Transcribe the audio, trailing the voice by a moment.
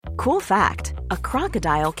Cool fact, a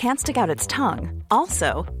crocodile can't stick out its tongue.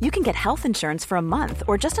 Also, you can get health insurance for a month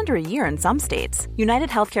or just under a year in some states. United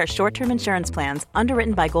Healthcare short-term insurance plans,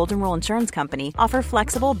 underwritten by Golden Rule Insurance Company, offer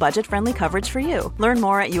flexible, budget-friendly coverage for you. Learn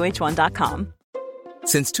more at uh1.com.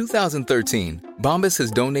 Since 2013, Bombas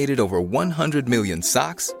has donated over 100 million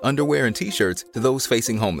socks, underwear, and T-shirts to those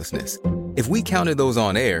facing homelessness. If we counted those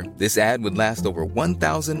on air, this ad would last over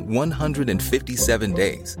 1,157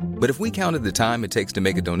 days. But if we counted the time it takes to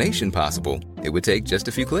make a donation possible, it would take just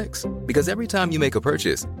a few clicks. Because every time you make a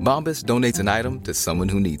purchase, Bombas donates an item to someone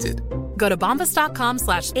who needs it. Go to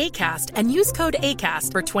bombas.com/ACAST and use code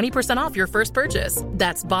ACAST for 20% off your first purchase.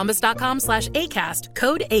 That's bombas.com/ACAST,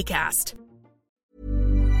 code ACAST.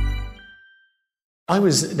 I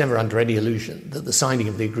was never under any illusion that the signing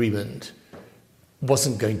of the agreement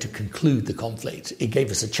wasn't going to conclude the conflict. It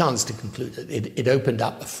gave us a chance to conclude it. It opened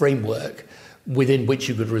up a framework within which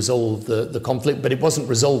you could resolve the conflict, but it wasn't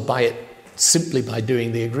resolved simply by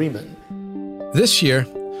doing the agreement. This year,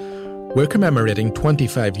 we're commemorating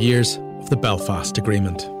 25 years of the Belfast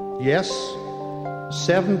Agreement. Yes,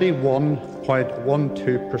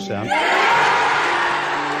 71.12%.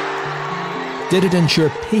 Did it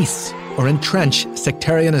ensure peace or entrench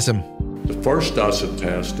sectarianism? The first acid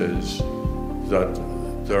test is that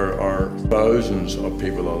there are thousands of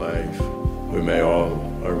people alive who may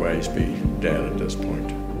otherwise be dead at this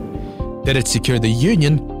point. Did it secure the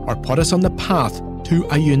Union or put us on the path to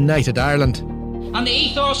a united Ireland? And the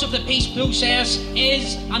ethos of the peace process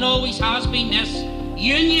is and always has been this: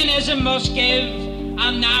 unionism must give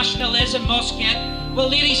and nationalism must get. Well,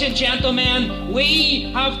 ladies and gentlemen, we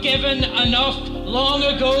have given enough long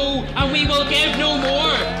ago and we will give no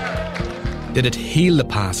more. Did it heal the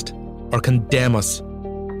past or condemn us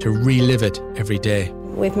to relive it every day?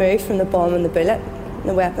 We've moved from the bomb and the bullet.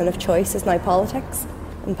 The weapon of choice is now politics.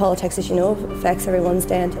 And politics, as you know, affects everyone's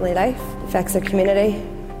day and daily life, affects their community,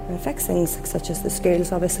 and affects things such as the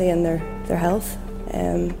schools, obviously, and their health.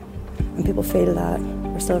 And people feel that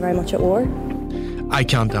we're still very much at war. I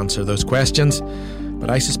can't answer those questions, but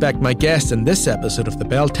I suspect my guest in this episode of The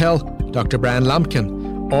Beltel, Dr. Brian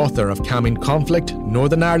Lampkin, author of Calming Conflict,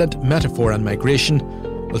 Northern Ireland, Metaphor and Migration,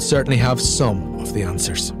 will certainly have some of the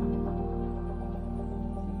answers.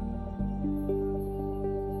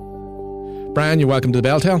 Brian, you're welcome to The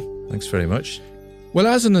Beltel. Thanks very much. Well,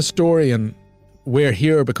 as an historian, we're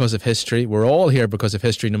here because of history. We're all here because of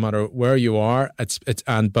history, no matter where you are.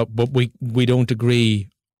 But we don't agree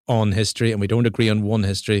on history, and we don't agree on one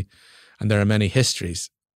history, and there are many histories.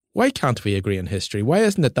 Why can't we agree on history? Why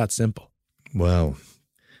isn't it that simple? Well,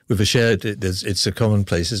 it's a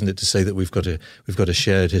commonplace, isn't it, to say that we've got a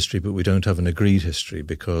shared history, but we don't have an agreed history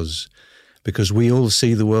because we all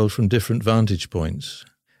see the world from different vantage points,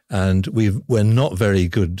 and we're not very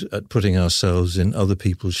good at putting ourselves in other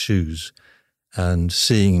people's shoes and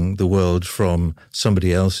seeing the world from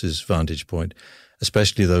somebody else's vantage point,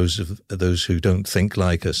 especially those who don't think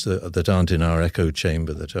like us, that aren't in our echo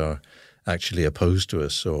chamber, that are actually opposed to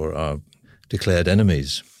us or are declared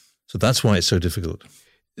enemies. So that's why it's so difficult.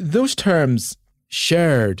 Those terms,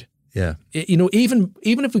 shared, yeah. Even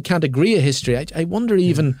if we can't agree a history, I wonder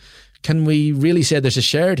can we really say there's a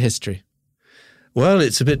shared history? Well,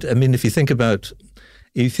 it's a bit, if you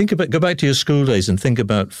go back to your school days and think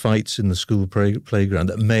about fights in the school playground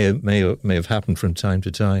that may have happened from time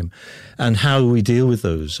to time, and how we deal with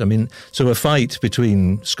those. So a fight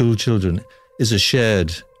between school children is a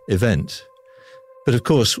shared event. But of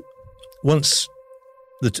course, once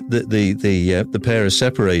the pair are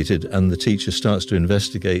separated and the teacher starts to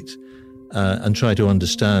investigate and try to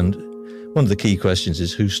understand, one of the key questions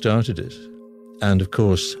is who started it? And of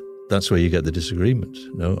course, that's where you get the disagreement.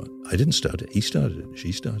 No, I didn't start it. He started it.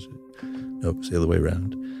 She started it. No, it's the other way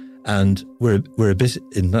around. And we're a bit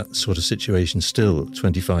in that sort of situation still,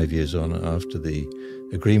 25 years on after the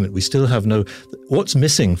agreement. We still have what's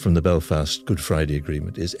missing from the Belfast Good Friday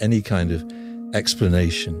Agreement is any kind of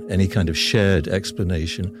explanation, any kind of shared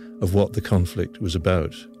explanation of what the conflict was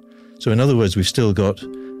about. So in other words, we've still got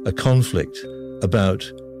a conflict about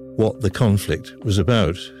what the conflict was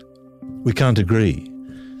about. We can't agree.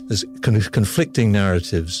 There's conflicting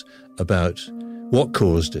narratives about what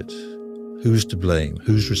caused it, who's to blame,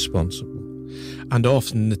 who's responsible. And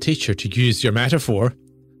often the teacher, to use your metaphor,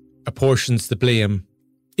 apportions the blame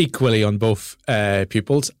equally on both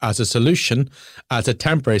pupils as a solution, as a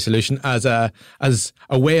temporary solution, as a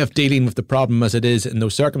way of dealing with the problem as it is in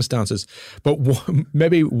those circumstances. But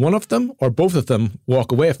maybe one of them or both of them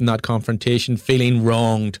walk away from that confrontation feeling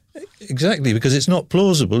wronged. Exactly, because it's not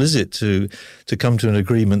plausible, is it, to come to an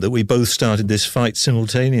agreement that we both started this fight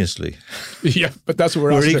simultaneously? Yeah, but that's what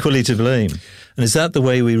we're equally to blame. And is that the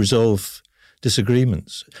way we resolve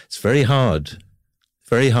disagreements? It's very hard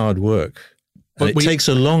work. And it takes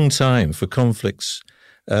a long time for conflicts.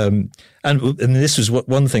 And this is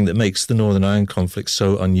one thing that makes the Northern Ireland conflict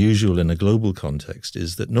so unusual in a global context,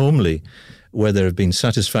 is that normally where there have been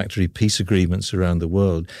satisfactory peace agreements around the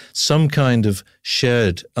world, some kind of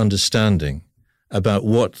shared understanding about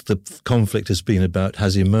what the conflict has been about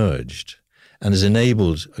has emerged and has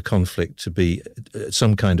enabled a conflict to be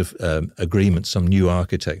some kind of agreement, some new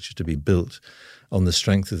architecture to be built on the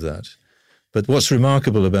strength of that. But what's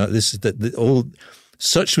remarkable about this is that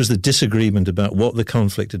such was the disagreement about what the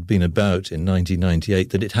conflict had been about in 1998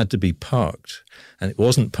 that it had to be parked, and it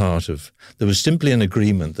wasn't part of. There was simply an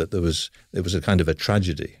agreement that there was a kind of a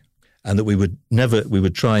tragedy, and that we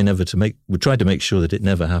would try to make sure that it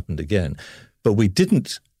never happened again. But we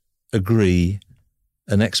didn't agree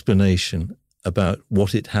an explanation about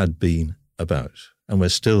what it had been about, and we're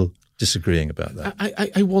still disagreeing about that.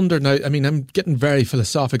 I wonder now, I mean, I'm getting very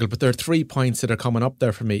philosophical, but there are 3 points that are coming up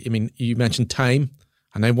there for me. I mean, you mentioned time,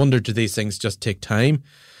 and I wonder, do these things just take time?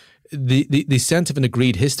 The sense of an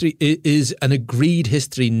agreed history, is an agreed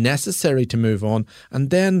history necessary to move on? And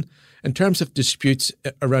then in terms of disputes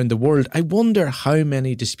around the world, I wonder how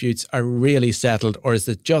many disputes are really settled, or is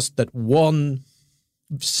it just that one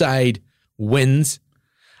side wins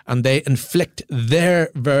and they inflict their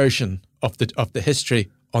version of the history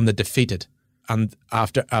on the defeated, and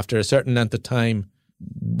after a certain length of time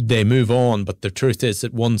they move on, but the truth is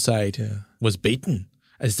that one side was beaten?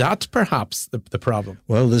 Is that perhaps the problem?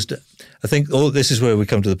 Well, I think this is where we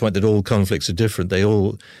come to the point that all conflicts are different. They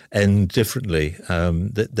all end differently.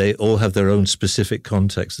 That they all have their own specific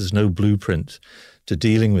context. There's no blueprint to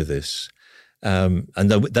dealing with this. And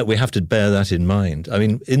that we have to bear that in mind. I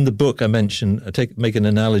mean, in the book I make an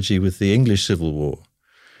analogy with the English Civil War,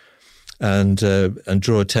 and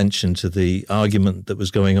draw attention to the argument that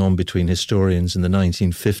was going on between historians in the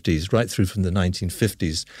 1950s, right through from the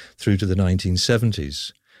 1950s through to the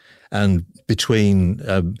 1970s, and between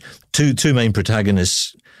two main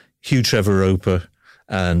protagonists, Hugh Trevor Roper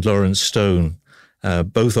and Lawrence Stone,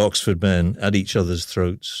 both Oxford men, at each other's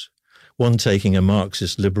throats. One taking a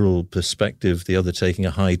Marxist liberal perspective, the other taking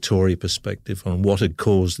a high Tory perspective on what had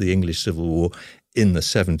caused the English Civil War in the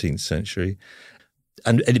 17th century.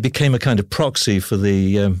 And it became a kind of proxy for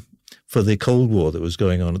the Cold War that was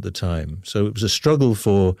going on at the time. So it was a struggle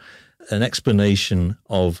for an explanation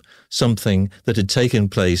of something that had taken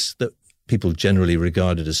place that people generally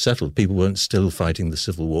regarded as settled. People weren't still fighting the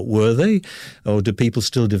Civil War, were they? Or do people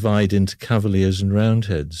still divide into Cavaliers and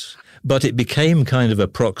Roundheads? But it became kind of a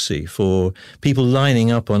proxy for people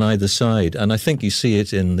lining up on either side. And I think you see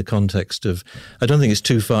it in the context of, I don't think it's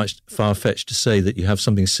too far-fetched to say that you have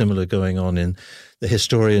something similar going on in the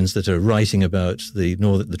historians that are writing about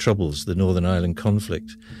the Troubles, the Northern Ireland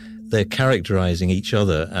conflict. They're characterizing each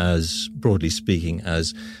other as, broadly speaking,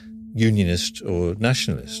 as unionist or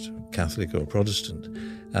nationalist, Catholic or Protestant.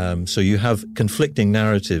 So you have conflicting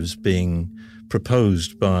narratives being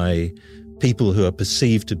proposed by people who are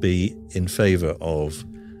perceived to be in favor of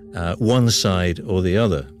one side or the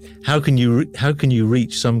other. How can you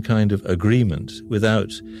reach some kind of agreement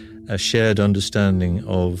without a shared understanding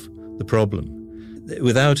of the problem?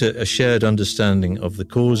 Without a shared understanding of the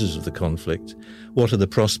causes of the conflict, what are the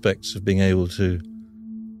prospects of being able to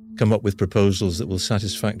come up with proposals that will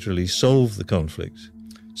satisfactorily solve the conflict?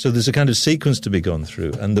 So there's a kind of sequence to be gone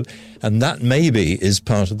through, and that maybe is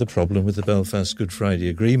part of the problem with the Belfast Good Friday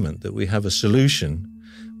Agreement, that we have a solution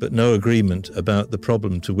but no agreement about the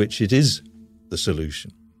problem to which it is the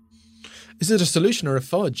solution. Is it a solution or a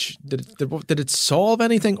fudge? Did it solve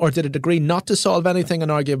anything, or did it agree not to solve anything and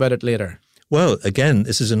argue about it later? Well, again,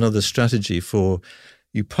 this is another strategy for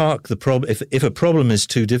you park the problem. If a problem is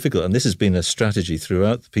too difficult, and this has been a strategy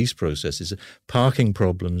throughout the peace process, is parking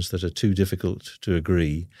problems that are too difficult to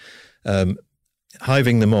agree,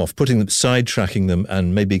 hiving them off, sidetracking them,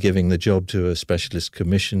 and maybe giving the job to a specialist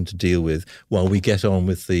commission to deal with while we get on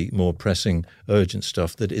with the more pressing, urgent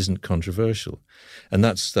stuff that isn't controversial. And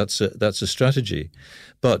that's a strategy.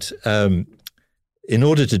 But in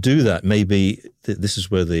order to do that, maybe this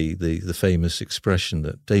is where the famous expression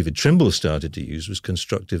that David Trimble started to use was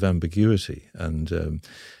constructive ambiguity. And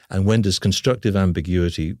when does constructive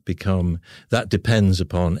ambiguity become? That depends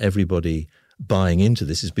upon everybody buying into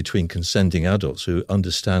this. Is between consenting adults who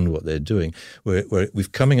understand what they're doing.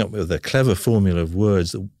 We've coming up with a clever formula of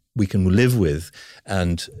words that we can live with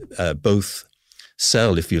and both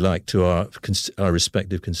sell, if you like, to our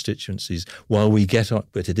respective constituencies while we get on.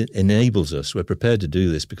 But it enables us. We're prepared to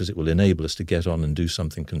do this because it will enable us to get on and do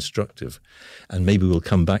something constructive. And maybe we'll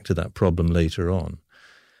come back to that problem later on.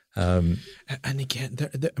 And again,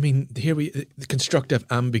 here the constructive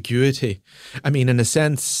ambiguity. I mean, in a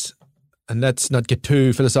sense, and let's not get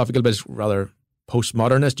too philosophical, but it's rather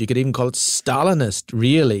postmodernist. You could even call it Stalinist,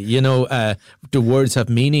 really. The words have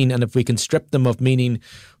meaning, and if we can strip them of meaning,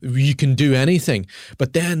 you can do anything.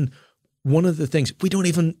 But then one of the things, we don't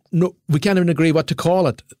even know, we can't even agree what to call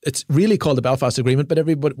it. It's really called the Belfast Agreement, but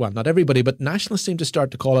everybody, well, not everybody, but nationalists seem to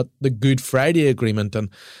start to call it the Good Friday Agreement.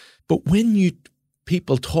 But when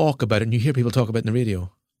people talk about it, and you hear people talk about it in the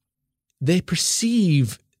radio, they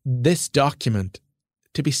perceive this document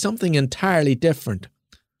to be something entirely different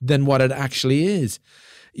than what it actually is.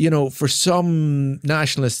 For some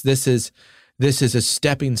nationalists, this is a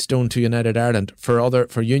stepping stone to United Ireland.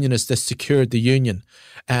 For Unionists, this secured the Union.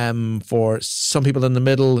 For some people in the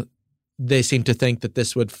middle, they seem to think that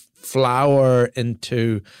this would flower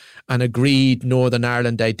into an agreed Northern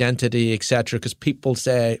Ireland identity, etc. Because people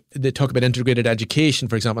they talk about integrated education,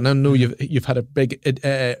 for example. And I know you've had a big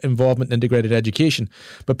involvement in integrated education,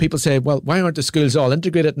 but people say, well, why aren't the schools all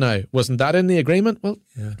integrated now? Wasn't that in the agreement? Well,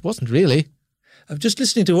 It wasn't really. I'm just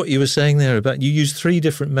listening to what you were saying there about, you used 3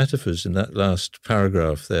 different metaphors in that last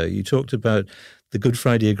paragraph there. You talked about the Good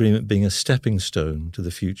Friday Agreement being a stepping stone to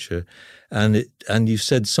the future, and you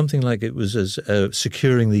said something like it was as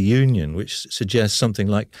securing the Union, which suggests something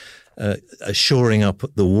like shoring up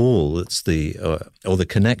the wall. That's or the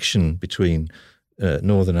connection between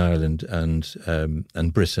Northern Ireland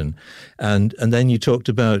and Britain, and then you talked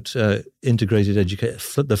about integrated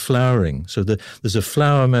education, the flowering. So there's a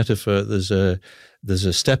flower metaphor, there's a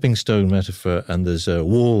stepping stone metaphor, and there's a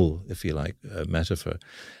wall, if you like, metaphor.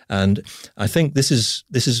 And I think this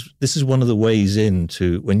is one of the ways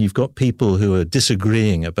into when you've got people who are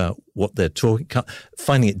disagreeing about what they're talking,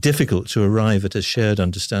 finding it difficult to arrive at a shared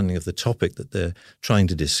understanding of the topic that they're trying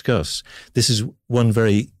to discuss. This is one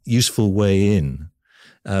very useful way in.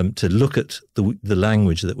 To look at the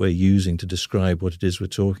language that we're using to describe what it is we're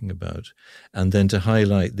talking about, and then to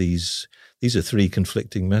highlight these are 3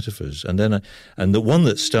 conflicting metaphors. And then and the one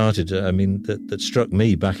that started, that struck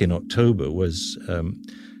me back in October was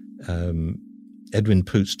Edwin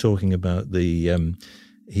Poots talking about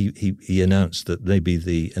he announced that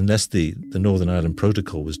maybe unless the Northern Ireland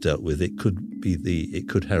Protocol was dealt with, it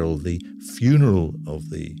could herald the funeral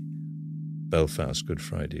of the Belfast Good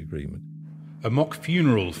Friday Agreement. A mock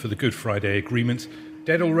funeral for the Good Friday Agreement,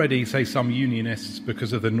 dead already, say some Unionists,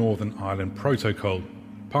 because of the Northern Ireland Protocol.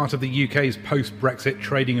 Part of the UK's post-Brexit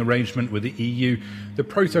trading arrangement with the EU, the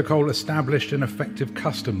protocol established an effective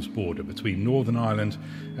customs border between Northern Ireland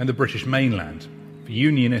and the British mainland. For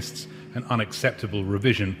Unionists, an unacceptable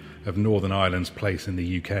revision of Northern Ireland's place in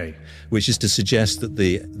the UK. Which is to suggest that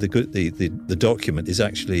the document is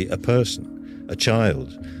actually a person, a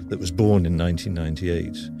child that was born in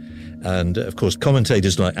 1998. And, of course,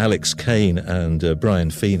 commentators like Alex Kane and Brian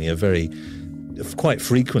Feeney are quite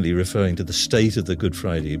frequently referring to the state of the Good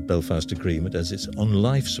Friday Belfast Agreement as it's on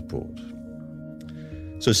life support.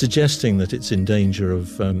 So suggesting that it's in danger of...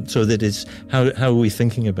 so that it's... How are we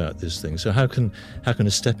thinking about this thing? So how can a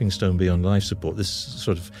stepping stone be on life support? This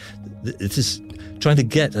it is trying to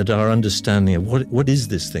get at our understanding of what is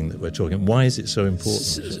this thing that we're talking about? Why is it so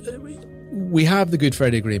important? We have the Good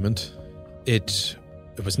Friday Agreement. It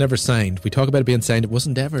was never signed. We talk about it being signed. It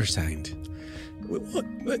wasn't ever signed.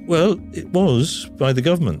 Well, it was by the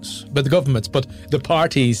governments. But the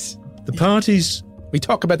parties... The parties... We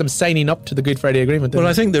talk about them signing up to the Good Friday Agreement. Well,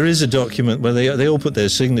 I think there is a document where they all put their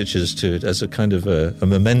signatures to it as a kind of a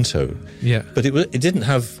memento. Yeah. But it didn't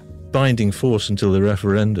have binding force until the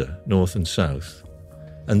referenda, North and South.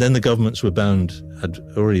 And then the governments had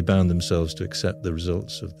already bound themselves to accept the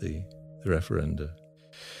results of the referenda.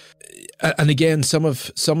 And again, some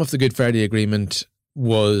of the Good Friday Agreement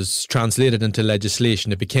was translated into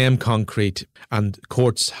legislation. It became concrete, and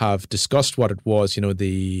courts have discussed what it was.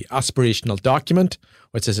 The aspirational document,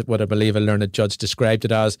 which is what I believe a learned judge described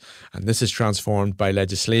it as, and this is transformed by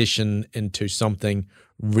legislation into something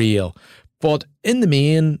real. But in the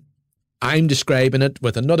main, I'm describing it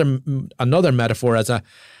with another metaphor as a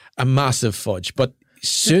massive fudge. But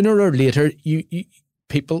sooner or later, you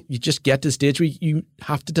just get to the stage where you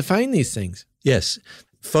have to define these things. Yes.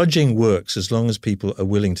 Fudging works as long as people are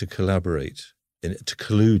willing to collaborate, to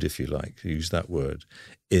collude, if you like, to use that word,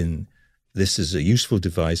 in this is a useful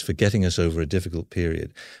device for getting us over a difficult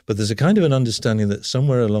period. But there's a kind of an understanding that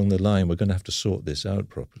somewhere along the line we're going to have to sort this out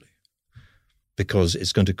properly, because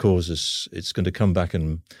it's going to come back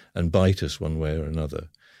and bite us one way or another.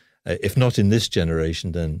 If not in this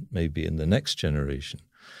generation, then maybe in the next generation.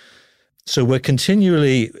 So we're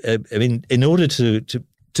continually, in order to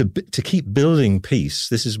to keep building peace,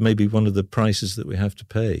 this is maybe one of the prices that we have to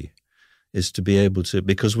pay, is to be able to,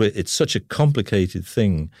 because it's such a complicated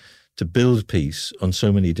thing to build peace on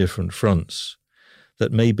so many different fronts,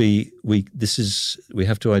 that maybe we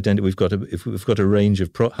have to identify, if we've got a range of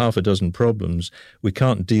half a dozen problems, we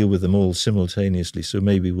can't deal with them all simultaneously. So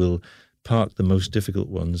maybe we'll park the most difficult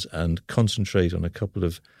ones and concentrate on a couple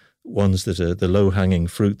of ones that are the low-hanging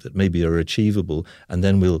fruit that maybe are achievable, and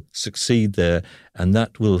then we'll succeed there, and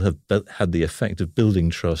that will have had the effect of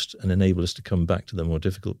building trust and enable us to come back to the more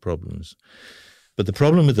difficult problems. But the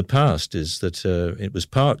problem with the past is that it was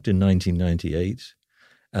parked in 1998,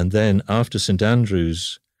 and then after St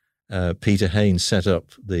Andrews, Peter Hain set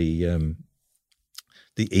up the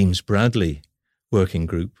Eames-Bradley working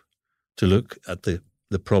group to look at the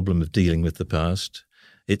problem of dealing with the past.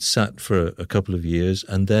 It sat for a couple of years,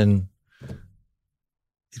 and then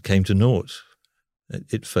it came to naught.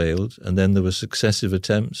 It failed, and then there were successive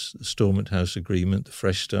attempts, the Stormont House Agreement, the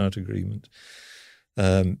Fresh Start Agreement,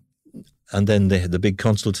 and then they had the big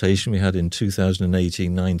consultation we had in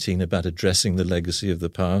 2018-19 about addressing the legacy of the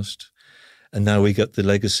past. And now we got the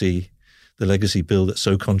legacy bill that's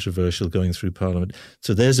so controversial going through Parliament.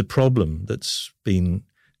 So there's a problem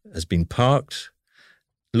has been parked,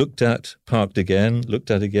 looked at, parked again, looked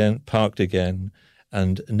at again, parked again.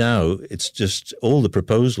 And now it's just all the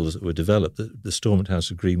proposals that were developed, the Stormont House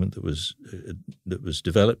Agreement that was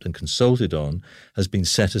developed and consulted on, has been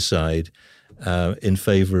set aside in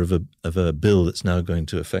favour of a bill that's now going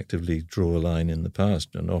to effectively draw a line in the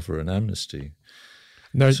past and offer an amnesty.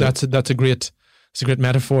 No, so, that's a great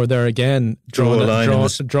metaphor there again. Drawing a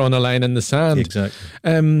line in the sand. Exactly.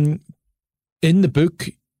 In the book,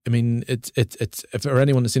 I mean, it's for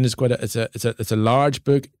anyone that's seen this, it's a large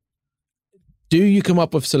book. Do you come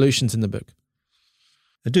up with solutions in the book?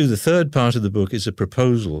 I do. The third part of the book is a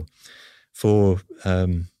proposal for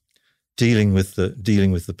dealing with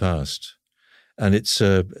the past, and it's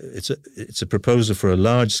a proposal for a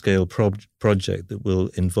large scale project that will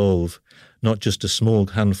involve not just a small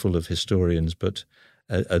handful of historians, but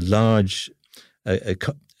a large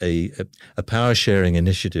power sharing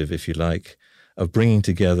initiative, if you like, of bringing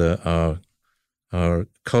together our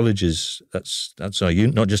colleges, that's our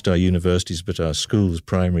not just our universities, but our schools,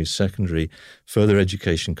 primary, secondary, further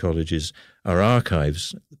education colleges, our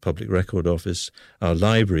archives, the Public Record Office, our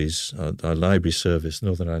libraries, our library service,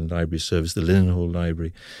 Northern Ireland Library Service, the Linenhall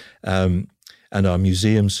Library, and our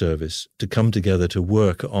museum service, to come together to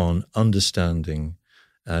work on understanding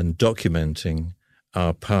and documenting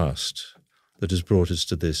our past that has brought us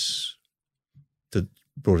to this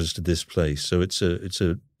place. So it's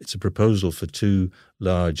a proposal for two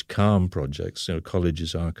large CALM projects,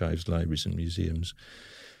 colleges, archives, libraries, and museums,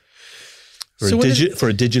 for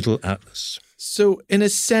a digital atlas. So in a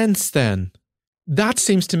sense, then, that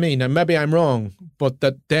seems to me, now maybe I'm wrong, but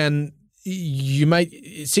that then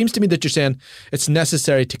it seems to me that you're saying it's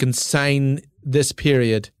necessary to consign this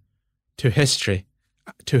period to history,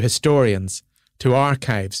 to historians, to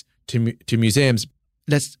archives, to museums.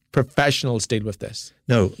 Let professionals deal with this.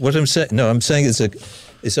 No, I'm saying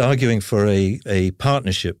it's arguing for a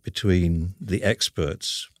partnership between the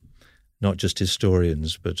experts, not just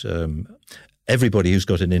historians, but everybody who's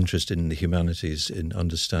got an interest in the humanities, in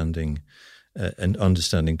understanding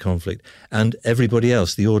conflict, and everybody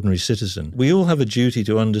else, the ordinary citizen. We all have a duty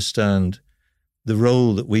to understand the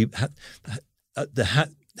role that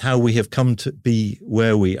how we have come to be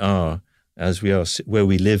where we are, as we are, where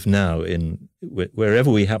we live now, wherever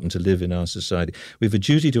we happen to live in our society. We have a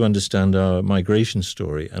duty to understand our migration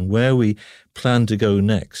story and where we plan to go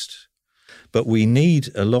next. But we need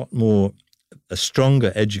a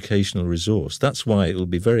stronger educational resource. That's why it will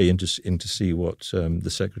be very interesting to see what the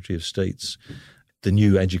Secretary of State's, the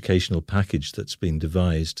new educational package that's been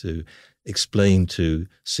devised to explain to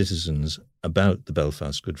citizens about the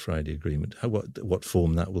Belfast Good Friday Agreement, what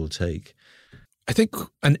form that will take. I think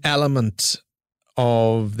an element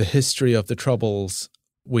of the history of the Troubles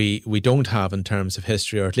we don't have in terms of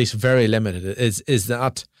history, or at least very limited, is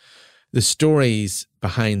that the stories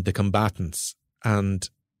behind the combatants. And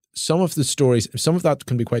some of that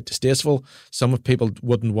can be quite distasteful. Some of people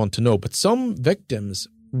wouldn't want to know, but some victims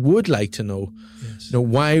would like to know. Yes.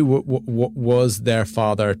 Why was their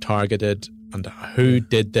father targeted, and who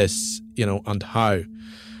did this, and how?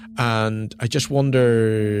 And I just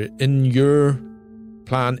wonder, in your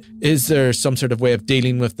plan, is there some sort of way of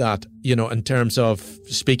dealing with that, in terms of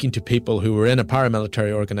speaking to people who were in a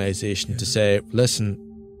paramilitary organisation to say, listen,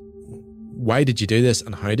 why did you do this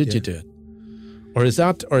and how did you do it? Or is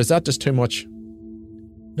that just too much?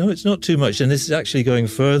 No, it's not too much. And this is actually going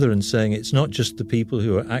further and saying it's not just the people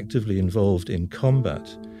who are actively involved in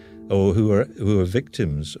combat or who are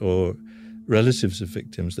victims or relatives of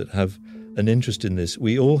victims that have an interest in this.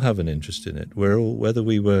 We all have an interest in it. Whether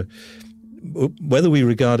we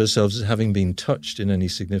regard ourselves as having been touched in any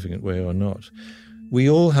significant way or not, we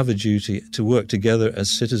all have a duty to work together as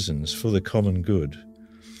citizens for the common good.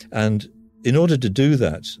 And in order to do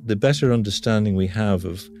that, the better understanding we have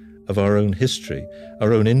of our own history,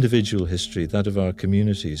 our own individual history, that of our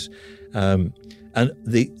communities, and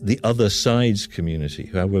the other side's community,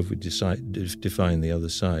 however we define the other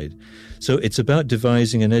side. So it's about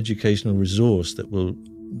devising an educational resource that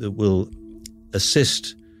will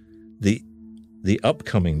assist the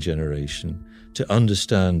upcoming generation to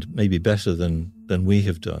understand maybe better than we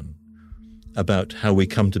have done about how we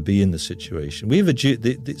come to be in the situation. We have a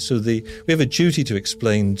duty to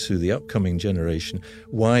explain to the upcoming generation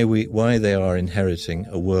why they are inheriting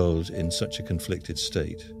a world in such a conflicted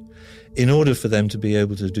state, in order for them to be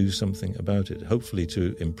able to do something about it, hopefully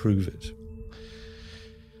to improve it.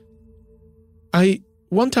 I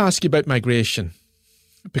want to ask you about migration,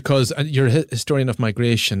 because you're a historian of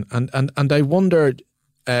migration, and I wondered,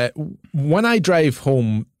 when I drive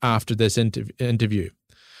home after this interview,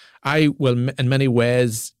 I will in many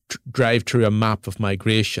ways drive through a map of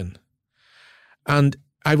migration, and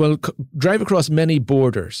I will drive across many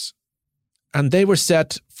borders, and they were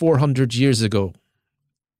set 400 years ago,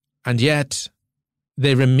 and yet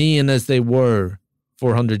they remain as they were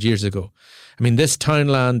 400 years ago. I mean, this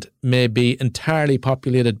townland may be entirely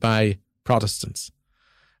populated by Protestants,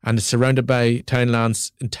 and it's surrounded by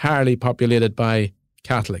townlands entirely populated by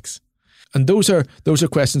Catholics. And those are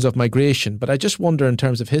questions of migration. But I just wonder, in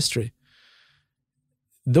terms of history,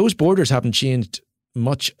 those borders haven't changed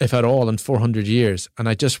much, if at all, in 400 years. And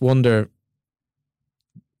I just wonder,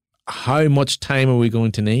 how much time are we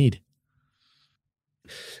going to need?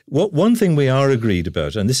 One thing we are agreed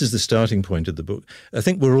about, and this is the starting point of the book, I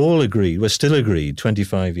think we're still agreed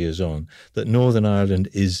 25 years on, that Northern Ireland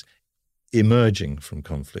is emerging from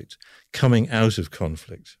conflict, coming out of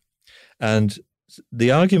conflict. And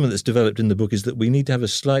the argument that's developed in the book is that we need to have a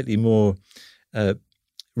slightly more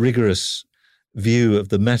rigorous view of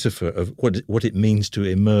the metaphor of what it means to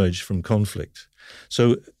emerge from conflict.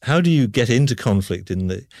 So how do you get into conflict?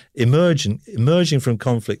 Emerging from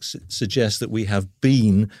conflict suggests that we have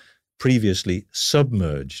been previously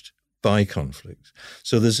submerged by conflict.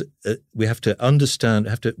 So we have to understand,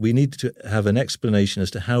 we need to have an explanation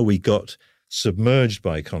as to how we got submerged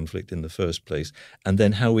by conflict in the first place, and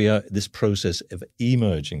then how we are this process of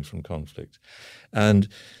emerging from conflict. And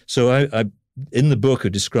so I in the book I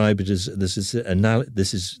describe it as this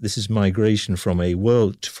is migration from a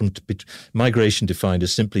world, migration defined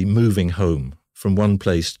as simply moving home from one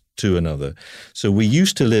place to another. So we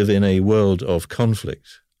used to live in a world of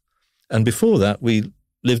conflict, and before that we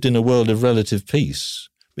lived in a world of relative peace.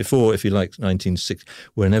 Before, if you like, 1960,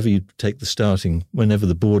 whenever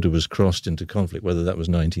the border was crossed into conflict, whether that was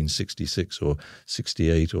 1966 or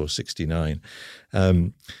 68 or 69.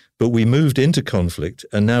 But we moved into conflict,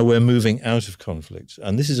 and now we're moving out of conflict.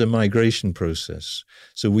 And this is a migration process.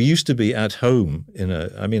 So we used to be at home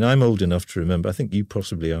I'm old enough to remember, I think you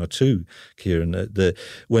possibly are too, Kieran,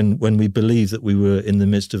 when we believed that we were in the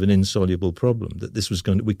midst of an insoluble problem,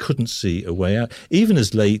 that we couldn't see a way out. Even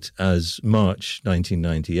as late as March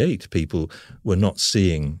 1998, people were not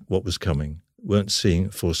seeing what was coming, weren't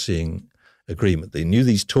foreseeing agreement. They knew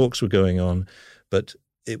these talks were going on, but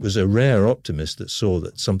it was a rare optimist that saw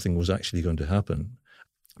that something was actually going to happen.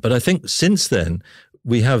 But I think since then,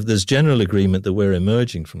 there's general agreement that we're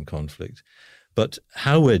emerging from conflict, but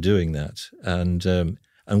how we're doing that and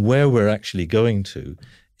where we're actually going to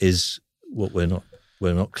is what we're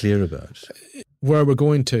not clear about. Where we're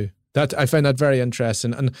going to, that I find that very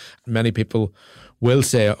interesting, and many people will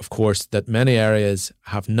say, of course, that many areas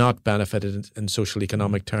have not benefited in social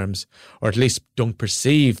economic terms, or at least don't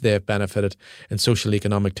perceive they've benefited in social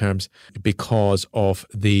economic terms because of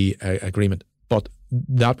the agreement. But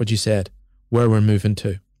that what you said, where we're moving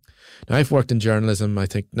to. Now, I've worked in journalism, I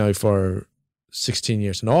think now for 16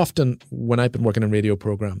 years, and often when I've been working in radio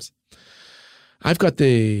programs, I've got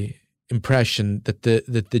the impression that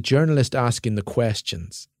the journalist asking the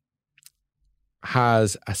questions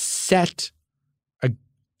has a set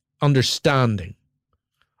understanding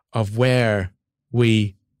of where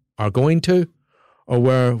we are going to or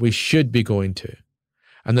where we should be going to,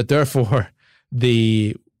 and that therefore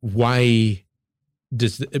why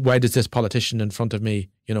does this politician in front of me,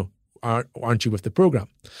 aren't you with the program?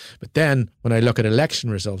 But then when I look at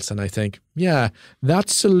election results and I think, yeah,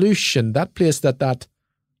 that solution, that place that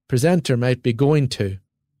presenter might be going to,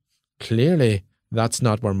 clearly that's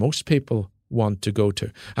not where most people want to go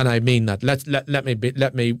to. And I mean that.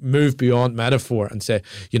 Let me move beyond metaphor and say,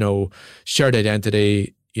 shared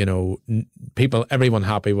identity, everyone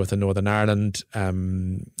happy with the Northern Ireland.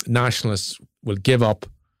 Nationalists will give up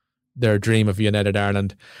their dream of United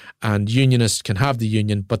Ireland, and unionists can have the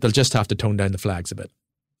union, but they'll just have to tone down the flags a bit.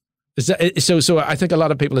 So I think a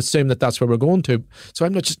lot of people assume that that's where we're going to. So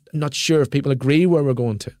I'm not sure if people agree where we're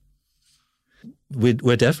going to.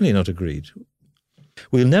 We're definitely not agreed.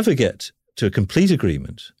 We'll never get to a complete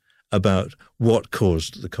agreement about what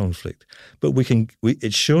caused the conflict, but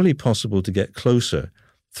it's surely possible to get closer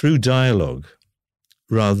through dialogue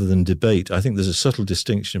rather than debate. I think there's a subtle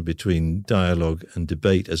distinction between dialogue and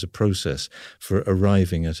debate as a process for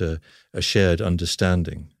arriving at a shared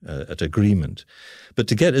understanding, at agreement. But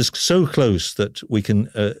to get us so close that we can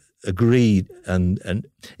agree, and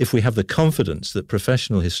if we have the confidence that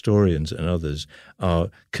professional historians and others are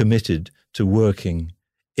committed to working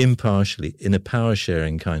impartially in a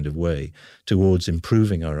power-sharing kind of way towards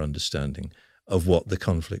improving our understanding of what the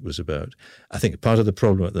conflict was about. I think part of the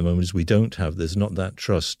problem at the moment is there's not that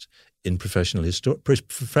trust in professional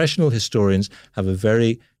professional historians have a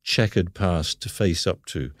very checkered past to face up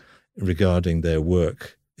to regarding their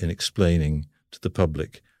work in explaining to the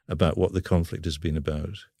public about what the conflict has been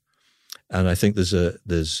about. And I think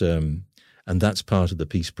and that's part of the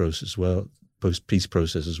peace process as well. Post-peace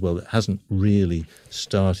process as well that hasn't really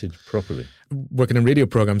started properly. Working in radio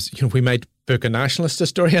programs, we might book a nationalist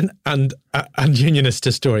historian and unionist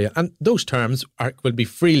historian, and those terms will be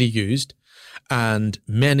freely used, and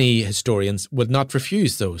many historians would not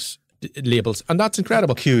refuse those labels, and that's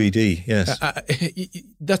incredible. QED, yes.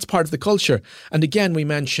 That's part of the culture. And again, we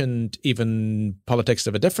mentioned even politics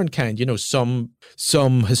of a different kind.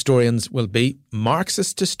 Some historians will be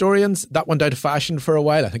Marxist historians. That went out of fashion for a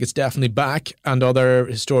while. I think it's definitely back. And other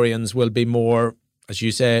historians will be more, as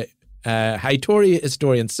you say, high Tory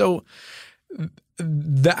historians. So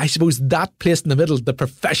I suppose that place in the middle, the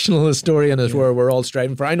professional historian, is where we're all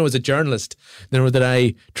striving for. I know as a journalist, that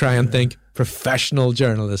I try and think professional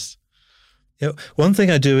journalists. One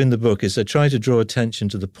thing I do in the book is I try to draw attention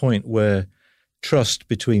to the point where trust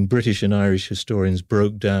between British and Irish historians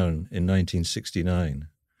broke down in 1969.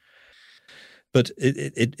 But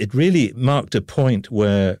it really marked a point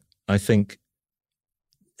where I think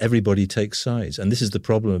everybody takes sides. And this is the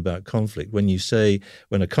problem about conflict. When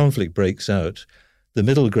a conflict breaks out, the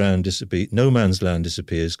middle ground disappears, no man's land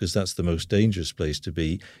disappears, because that's the most dangerous place to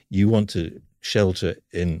be. You want to shelter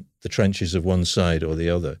in the trenches of one side or the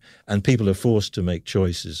other. And people are forced to make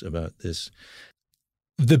choices about this.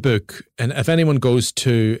 The book, and if anyone goes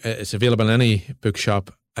to, it's available in any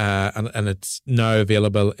bookshop, and it's now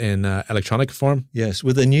available in electronic form. Yes,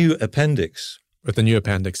 with a new appendix.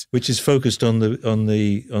 Which is focused on the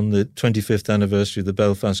 25th anniversary of the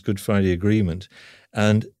Belfast Good Friday Agreement,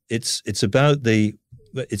 and it's about the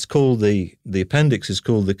appendix is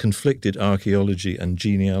called The Conflicted Archaeology and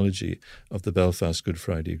Genealogy of the Belfast Good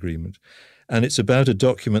Friday Agreement, and it's about a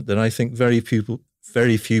document that I think very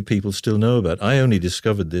few people still know about. I only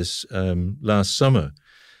discovered this last summer,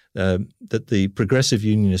 that the Progressive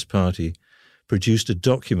Unionist Party produced a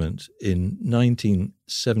document in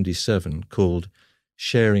 1977 called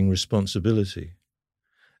Sharing Responsibility.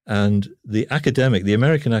 And the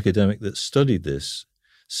American academic that studied this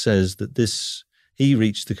says that he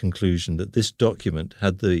reached the conclusion that this document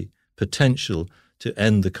had the potential to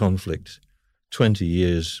end the conflict 20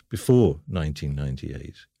 years before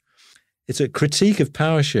 1998. It's a critique of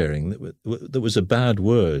power sharing that was a bad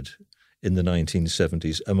word in the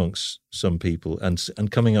 1970s amongst some people,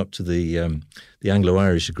 and coming up to the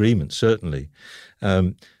Anglo-Irish Agreement, certainly.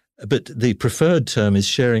 But the preferred term is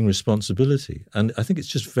sharing responsibility. And I think it's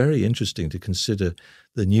just very interesting to consider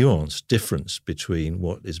the nuanced difference between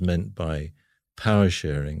what is meant by power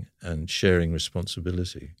sharing and sharing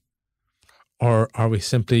responsibility. Or are we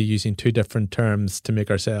simply using two different terms to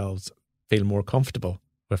make ourselves feel more comfortable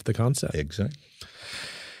with the concept? Exactly.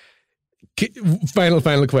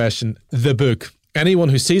 Final question. The book. Anyone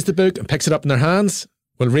who sees the book and picks it up in their hands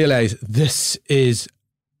will realise this is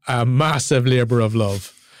a massive labour of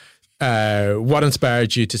love. What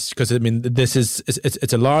inspired you to? Because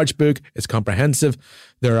it's a large book. It's comprehensive.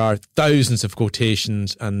 There are thousands of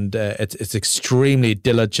quotations, and it's extremely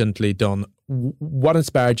diligently done. What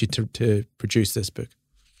inspired you to produce this book?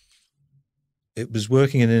 It was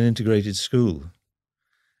working in an integrated school,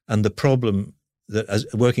 and the problem that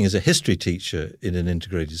working as a history teacher in an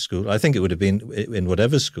integrated school, I think it would have been in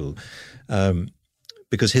whatever school,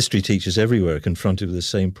 because history teachers everywhere are confronted with the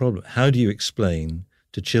same problem. How do you explain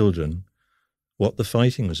to children what the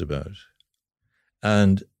fighting was about?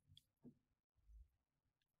 And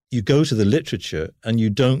you go to the literature and you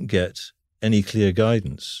don't get any clear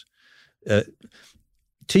guidance.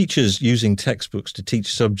 Teachers using textbooks to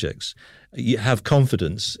teach subjects, you have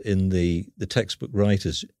confidence in the textbook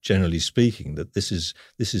writers, generally speaking, that this is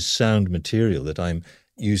sound material that I'm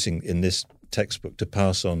using in this textbook to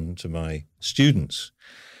pass on to my students.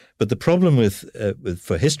 But the problem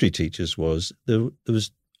for history teachers was there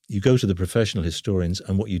was, you go to the professional historians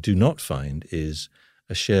and what you do not find is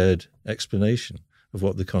a shared explanation of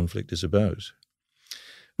what the conflict is about,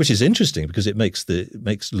 which is interesting because it makes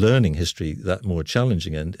learning history that more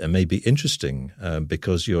challenging and may be interesting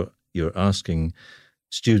because you're asking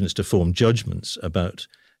students to form judgments about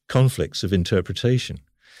conflicts of interpretation.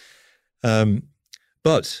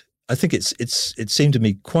 But I think it seemed to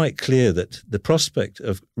me quite clear that the prospect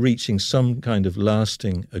of reaching some kind of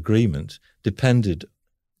lasting agreement depends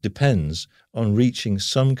on reaching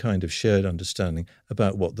some kind of shared understanding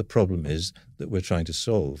about what the problem is that we're trying to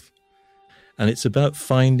solve. And it's about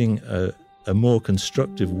finding a more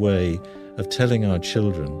constructive way of telling our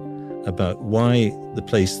children about why the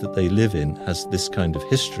place that they live in has this kind of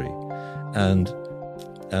history and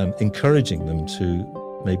encouraging them to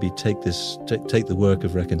maybe take the work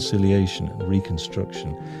of reconciliation and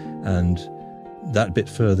reconstruction and that bit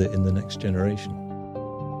further in the next generation.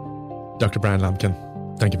 Dr. Brian Lampkin,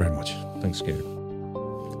 thank you very much. Thanks, Gary.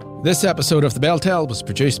 This episode of The Bell Tell was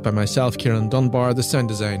produced by myself, Kieran Dunbar. The sound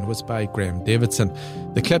design was by Graham Davidson.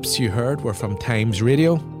 The clips you heard were from Times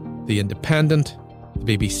Radio, The Independent,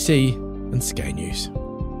 the BBC and Sky News.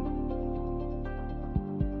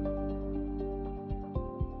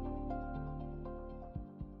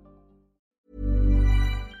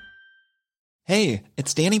 Hey,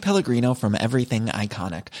 it's Danny Pellegrino from Everything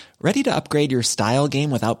Iconic. Ready to upgrade your style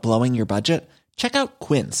game without blowing your budget? Check out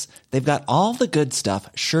Quince. They've got all the good stuff,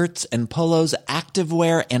 shirts and polos,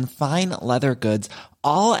 activewear, and fine leather goods,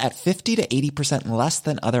 all at 50 to 80% less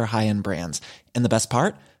than other high-end brands. And the best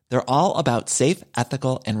part? They're all about safe,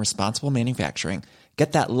 ethical, and responsible manufacturing.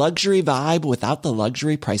 Get that luxury vibe without the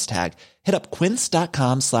luxury price tag. Hit up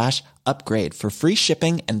quince.com/upgrade for free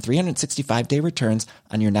shipping and 365-day returns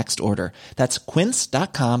on your next order. That's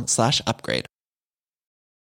quince.com/upgrade.